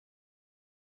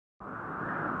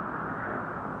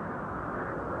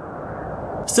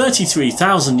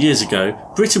33,000 years ago,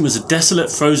 Britain was a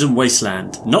desolate frozen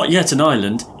wasteland. Not yet an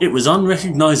island, it was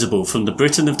unrecognisable from the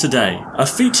Britain of today. A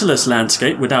featureless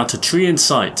landscape without a tree in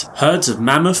sight. Herds of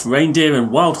mammoth, reindeer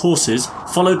and wild horses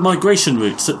followed migration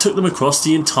routes that took them across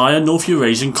the entire North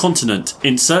Eurasian continent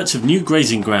in search of new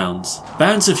grazing grounds.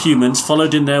 Bands of humans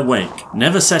followed in their wake,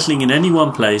 never settling in any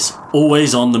one place,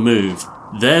 always on the move.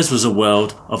 Theirs was a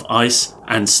world of ice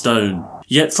and stone.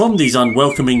 Yet from these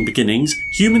unwelcoming beginnings,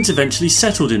 humans eventually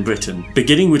settled in Britain,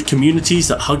 beginning with communities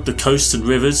that hugged the coasts and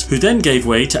rivers, who then gave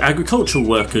way to agricultural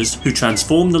workers who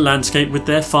transformed the landscape with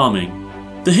their farming.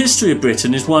 The history of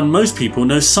Britain is one most people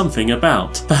know something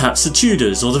about, perhaps the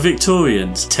Tudors or the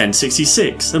Victorians,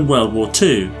 1066 and World War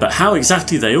II, but how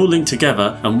exactly they all link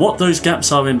together and what those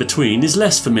gaps are in between is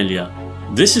less familiar.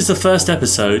 This is the first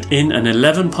episode in an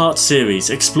 11-part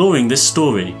series exploring this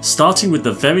story, starting with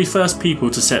the very first people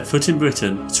to set foot in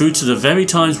Britain through to the very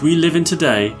times we live in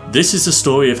today. This is the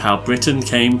story of how Britain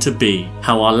came to be,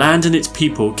 how our land and its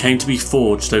people came to be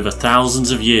forged over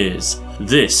thousands of years.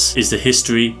 This is the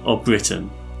history of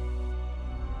Britain.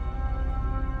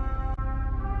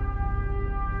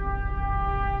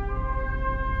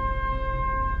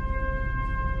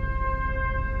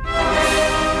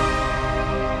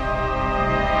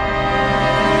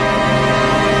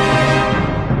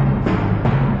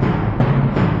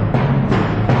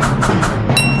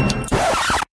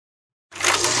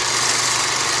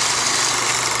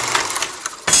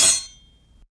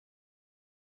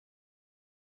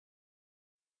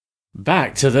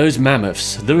 Back to those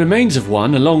mammoths. The remains of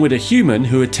one, along with a human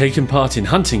who had taken part in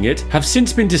hunting it, have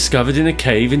since been discovered in a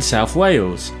cave in South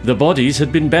Wales. The bodies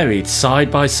had been buried side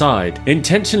by side,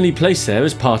 intentionally placed there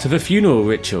as part of a funeral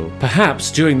ritual.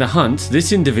 Perhaps during the hunt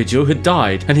this individual had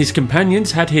died and his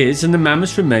companions had his and the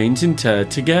mammoth's remains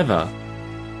interred together.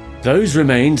 Those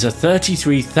remains are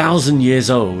 33,000 years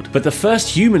old, but the first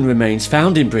human remains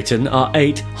found in Britain are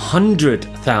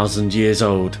 800,000 years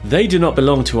old. They do not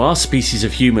belong to our species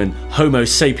of human, Homo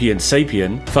sapiens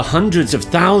sapien. For hundreds of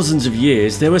thousands of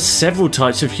years there were several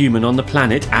types of human on the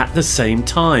planet at the same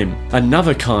time.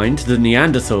 Another kind, the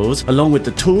Neanderthals, along with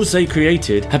the tools they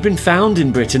created, have been found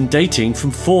in Britain dating from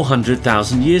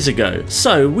 400,000 years ago.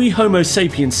 So we Homo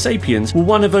sapiens sapiens were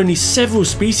one of only several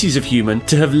species of human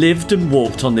to have lived and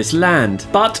walked on this land.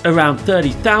 But around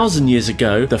 30,000 years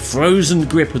ago, the frozen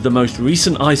grip of the most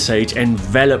recent ice age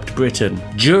enveloped Britain.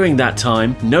 During that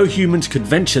time, no humans could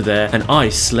venture there and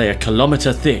ice lay a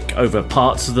kilometre thick over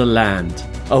parts of the land.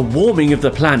 A warming of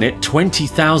the planet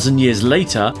 20,000 years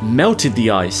later melted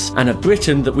the ice, and a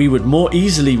Britain that we would more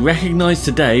easily recognise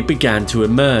today began to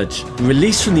emerge.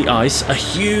 Released from the ice, a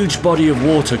huge body of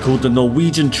water called the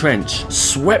Norwegian Trench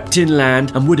swept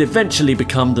inland and would eventually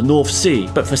become the North Sea,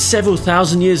 but for several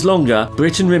thousand years longer,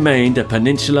 Britain remained a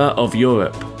peninsula of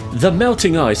Europe. The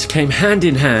melting ice came hand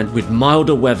in hand with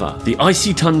milder weather. The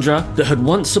icy tundra that had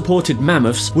once supported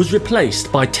mammoths was replaced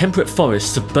by temperate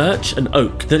forests of birch and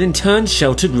oak that in turn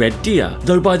sheltered red deer,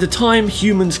 though by the time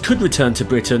humans could return to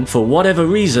Britain, for whatever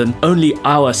reason, only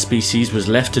our species was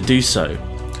left to do so.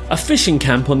 A fishing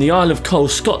camp on the Isle of Coll,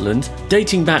 Scotland,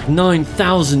 dating back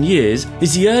 9,000 years,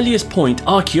 is the earliest point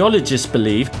archaeologists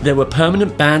believe there were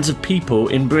permanent bands of people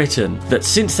in Britain, that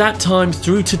since that time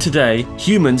through to today,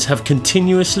 humans have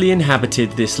continuously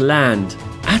inhabited this land.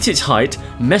 At its height,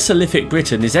 Mesolithic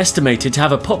Britain is estimated to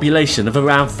have a population of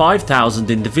around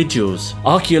 5,000 individuals.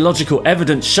 Archaeological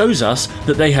evidence shows us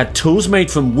that they had tools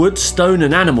made from wood, stone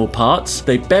and animal parts,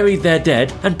 they buried their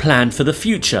dead and planned for the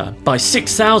future. By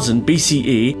 6000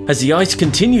 BCE, as the ice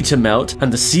continued to melt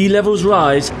and the sea levels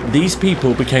rise, these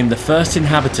people became the first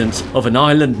inhabitants of an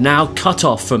island now cut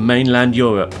off from mainland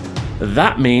Europe.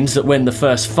 That means that when the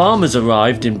first farmers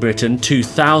arrived in Britain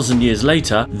 2,000 years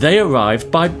later, they arrived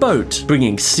by boat,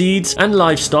 bringing seeds and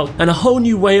livestock and a whole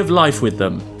new way of life with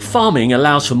them. Farming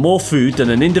allows for more food than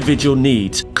an individual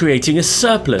needs, creating a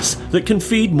surplus that can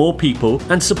feed more people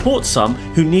and support some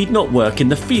who need not work in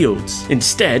the fields,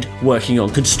 instead working on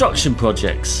construction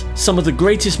projects. Some of the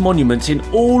greatest monuments in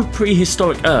all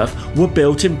prehistoric Earth were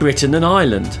built in Britain and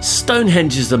Ireland.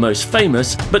 Stonehenge is the most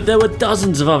famous, but there were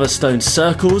dozens of other stone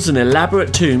circles and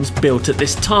elaborate tombs built at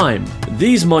this time.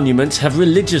 These monuments have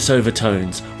religious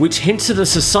overtones, which hints at a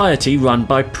society run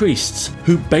by priests,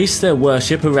 who base their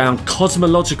worship around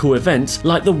cosmological events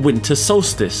like the winter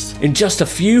solstice. In just a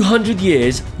few hundred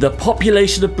years, the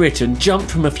population of Britain jumped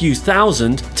from a few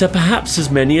thousand to perhaps as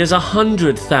many as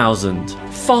 100,000.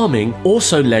 Farming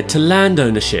also led to land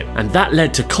ownership, and that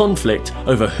led to conflict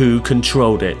over who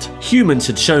controlled it. Humans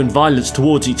had shown violence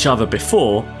towards each other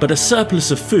before, but a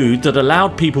surplus of food that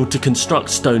allowed people to construct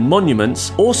stone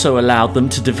monuments also allowed them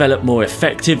to develop more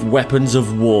effective weapons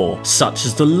of war, such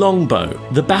as the longbow.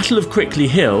 The Battle of Crickley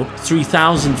Hill,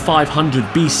 3500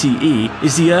 BCE,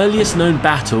 is the earliest known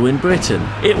battle in Britain.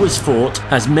 It was fought,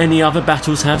 as many other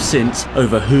battles have since,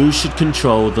 over who should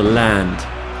control the land.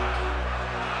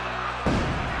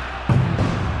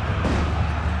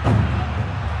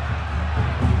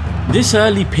 This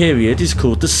early period is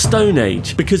called the Stone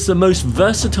Age because the most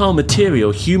versatile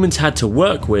material humans had to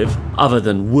work with, other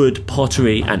than wood,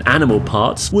 pottery and animal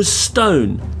parts, was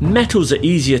stone. Metals are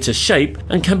easier to shape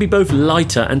and can be both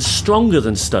lighter and stronger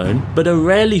than stone, but are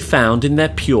rarely found in their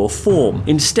pure form.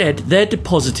 Instead, they're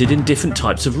deposited in different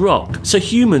types of rock, so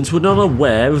humans were not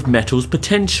aware of metal's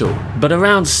potential. But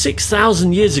around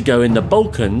 6,000 years ago in the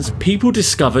Balkans, people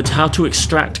discovered how to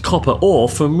extract copper ore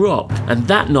from rock, and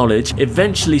that knowledge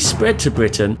eventually spread to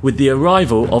Britain with the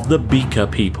arrival of the Beaker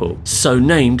people, so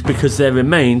named because their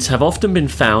remains have often been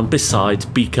found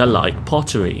beside beaker-like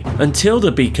pottery. Until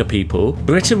the Beaker people,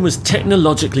 Britain was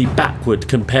technologically backward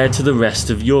compared to the rest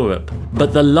of Europe,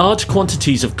 but the large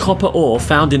quantities of copper ore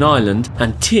found in Ireland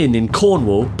and tin in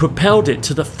Cornwall propelled it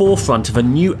to the forefront of a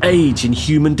new age in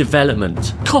human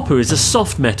development. Copper is a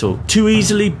soft metal, too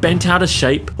easily bent out of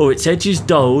shape or its edges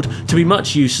dulled to be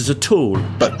much use as a tool,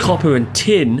 but copper and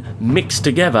tin mixed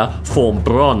together form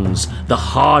bronze, the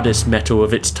hardest metal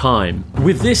of its time.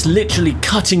 With this literally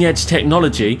cutting-edge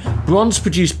technology, bronze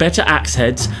produced better axe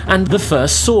heads and the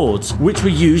first swords, which were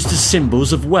used as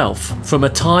symbols of wealth. From a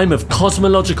time of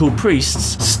cosmological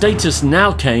priests, status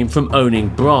now came from owning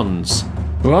bronze.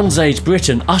 Bronze Age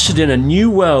Britain ushered in a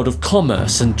new world of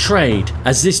commerce and trade,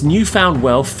 as this newfound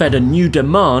wealth fed a new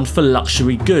demand for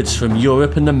luxury goods from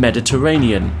Europe and the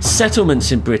Mediterranean.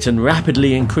 Settlements in Britain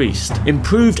rapidly increased.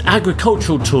 Improved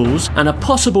agricultural tools and a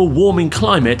possible warming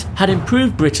climate had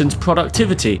improved Britain's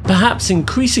productivity, perhaps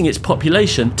increasing its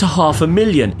population to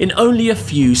 500,000 in only a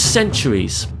few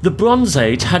centuries. The Bronze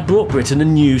Age had brought Britain a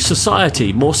new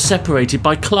society, more separated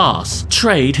by class.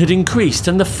 Trade had increased,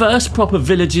 and the first proper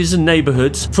villages and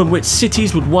neighbourhoods from which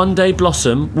cities would one day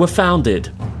blossom were founded.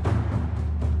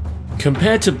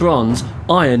 Compared to bronze,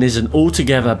 iron is an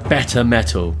altogether better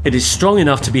metal. It is strong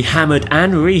enough to be hammered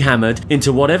and rehammered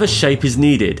into whatever shape is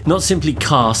needed, not simply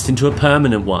cast into a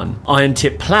permanent one.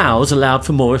 Iron-tipped ploughs allowed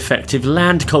for more effective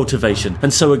land cultivation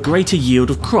and so a greater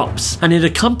yield of crops, and it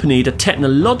accompanied a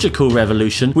technological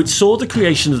revolution which saw the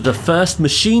creation of the first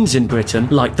machines in Britain,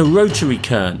 like the rotary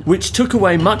quern, which took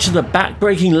away much of the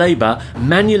back-breaking labour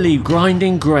manually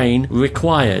grinding grain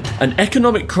required. An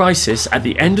economic crisis at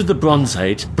the end of the Bronze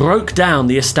Age broke down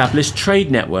the established trade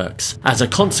networks. As a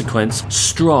consequence,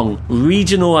 strong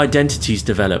regional identities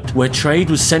developed, where trade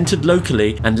was centred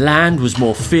locally and land was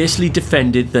more fiercely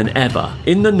defended than ever.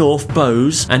 In the north,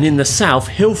 bows, and in the south,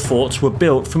 hill forts were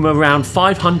built from around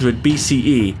 500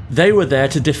 BCE. They were there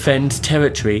to defend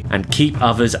territory and keep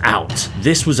others out.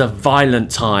 This was a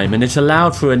violent time, and it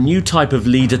allowed for a new type of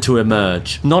leader to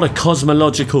emerge. Not a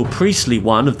cosmological priestly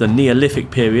one of the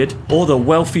Neolithic period, or the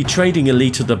wealthy trading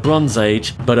elite of the Bronze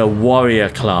Age, but a warrior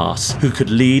class who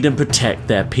could lead and protect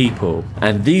their people.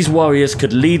 And these warriors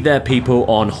could lead their people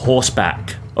on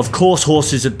horseback. Of course,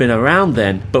 horses had been around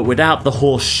then, but without the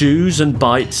horseshoes and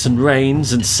bites and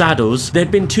reins and saddles, they'd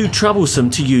been too troublesome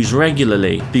to use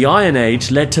regularly. The Iron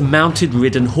Age led to mounted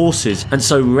ridden horses and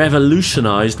so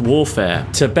revolutionised warfare.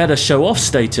 To better show off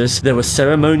status, there were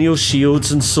ceremonial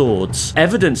shields and swords.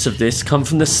 Evidence of this come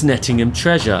from the Snettingham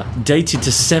treasure, dated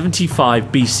to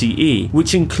 75 BCE,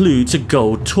 which includes a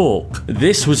gold torque.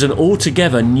 This was an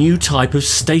altogether new type of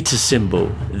status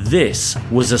symbol. This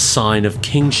was a sign of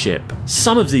kingship.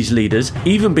 Some of these leaders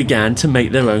even began to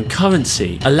make their own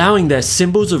currency, allowing their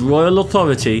symbols of royal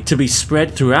authority to be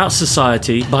spread throughout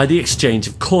society by the exchange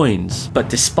of coins. But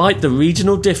despite the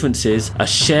regional differences, a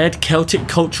shared Celtic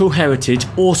cultural heritage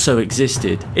also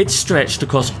existed. It stretched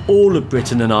across all of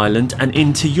Britain and Ireland and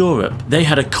into Europe. They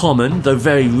had a common, though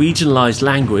very regionalised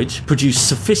language, produced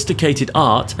sophisticated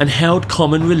art, and held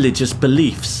common religious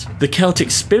beliefs. The Celtic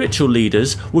spiritual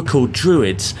leaders were called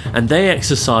Druids, and they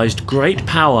exercised great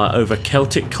power over Celtic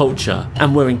Celtic culture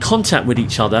and were in contact with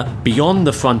each other beyond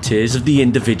the frontiers of the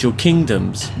individual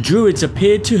kingdoms. Druids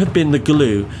appeared to have been the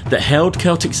glue that held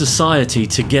Celtic society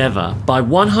together. By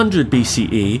 100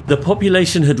 BCE, the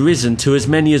population had risen to as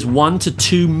many as 1 to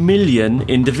 2 million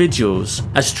individuals.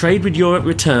 As trade with Europe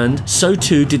returned, so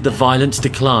too did the violence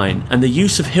decline and the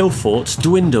use of hill forts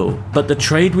dwindle. But the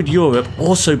trade with Europe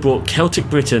also brought Celtic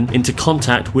Britain into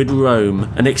contact with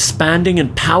Rome, an expanding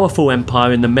and powerful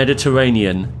empire in the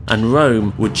Mediterranean, and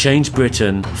Rome would change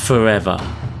Britain forever.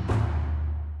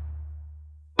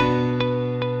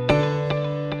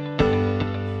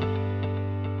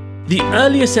 The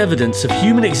earliest evidence of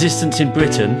human existence in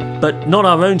Britain, but not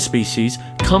our own species,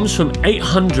 comes from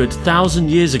 800,000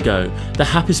 years ago, the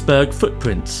Happisburg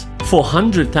footprints.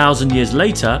 400,000 years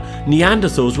later,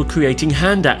 Neanderthals were creating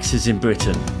hand axes in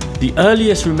Britain. The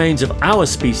earliest remains of our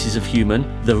species of human,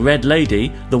 the Red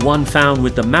Lady, the one found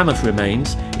with the mammoth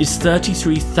remains, is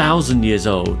 33,000 years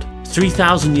old.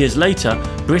 3,000 years later,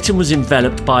 Britain was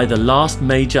enveloped by the last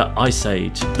major ice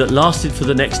age that lasted for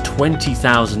the next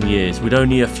 20,000 years, with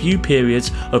only a few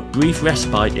periods of brief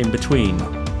respite in between.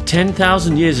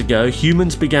 10,000 years ago,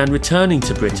 humans began returning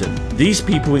to Britain. These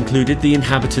people included the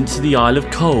inhabitants of the Isle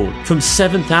of Cold from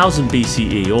 7,000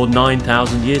 BCE or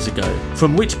 9,000 years ago,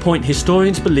 from which point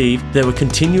historians believe there were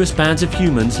continuous bands of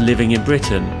humans living in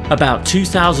Britain. About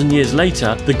 2,000 years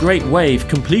later, the Great Wave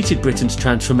completed Britain's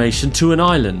transformation to an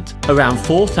island. Around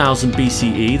 4,000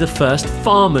 BCE, the first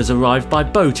farmers arrived by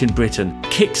boat in Britain,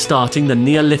 kick-starting the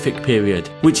Neolithic period,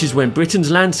 which is when Britain's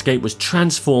landscape was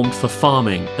transformed for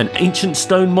farming, and ancient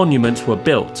stone monuments were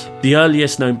built. The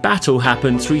earliest known battle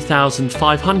happened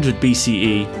 3,500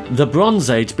 BCE. The Bronze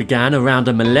Age began around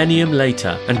a millennium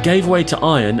later and gave way to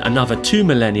iron another 2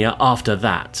 millennia after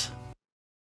that.